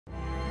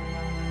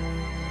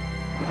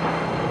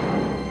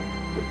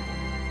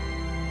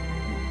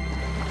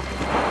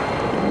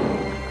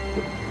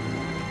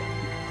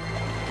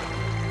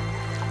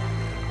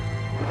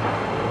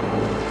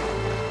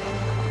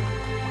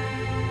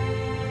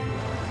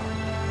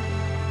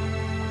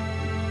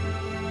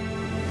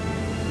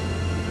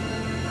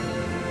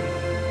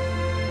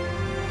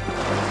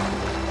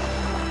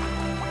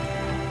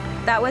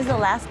That was the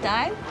last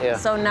dive. Yeah.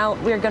 So now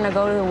we're gonna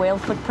go to the whale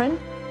footprint.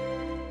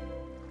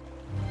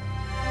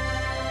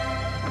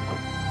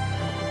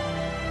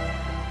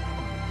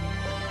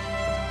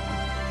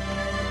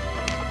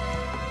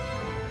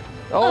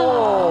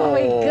 Oh,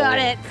 we got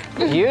it.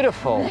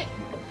 Beautiful.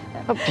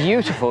 A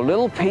beautiful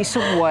little piece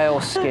of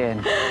whale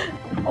skin.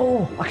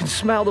 Oh, I can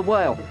smell the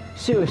whale.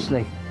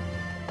 Seriously,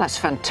 that's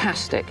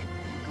fantastic.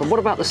 But what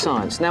about the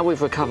science? Now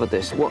we've recovered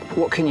this,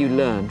 what can you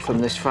learn from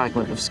this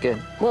fragment of skin?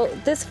 Well,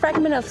 this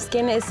fragment of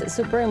skin is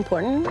super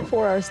important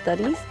for our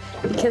studies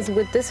because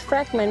with this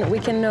fragment, we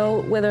can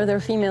know whether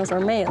they're females or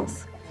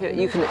males.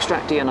 You can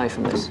extract DNA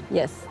from this?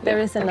 Yes, there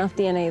is enough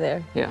DNA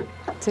there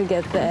to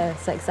get the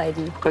sex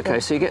ID. Okay,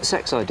 so you get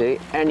sex ID.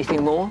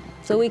 Anything more?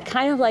 So we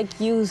kind of like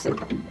use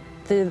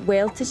the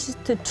whale tissues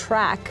to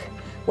track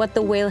what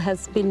the whale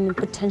has been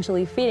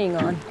potentially feeding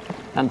on.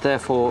 And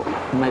therefore,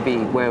 maybe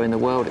where in the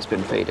world it's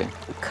been feeding.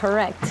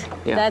 Correct.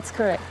 Yeah. That's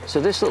correct. So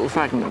this little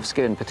fragment of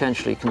skin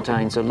potentially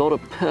contains a lot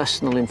of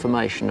personal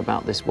information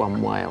about this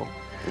one whale.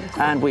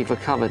 And we've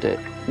recovered it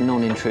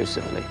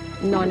non-intrusively.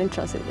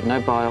 Non-intrusively.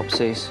 No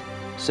biopsies,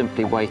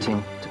 simply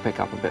waiting to pick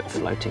up a bit of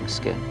floating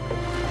skin.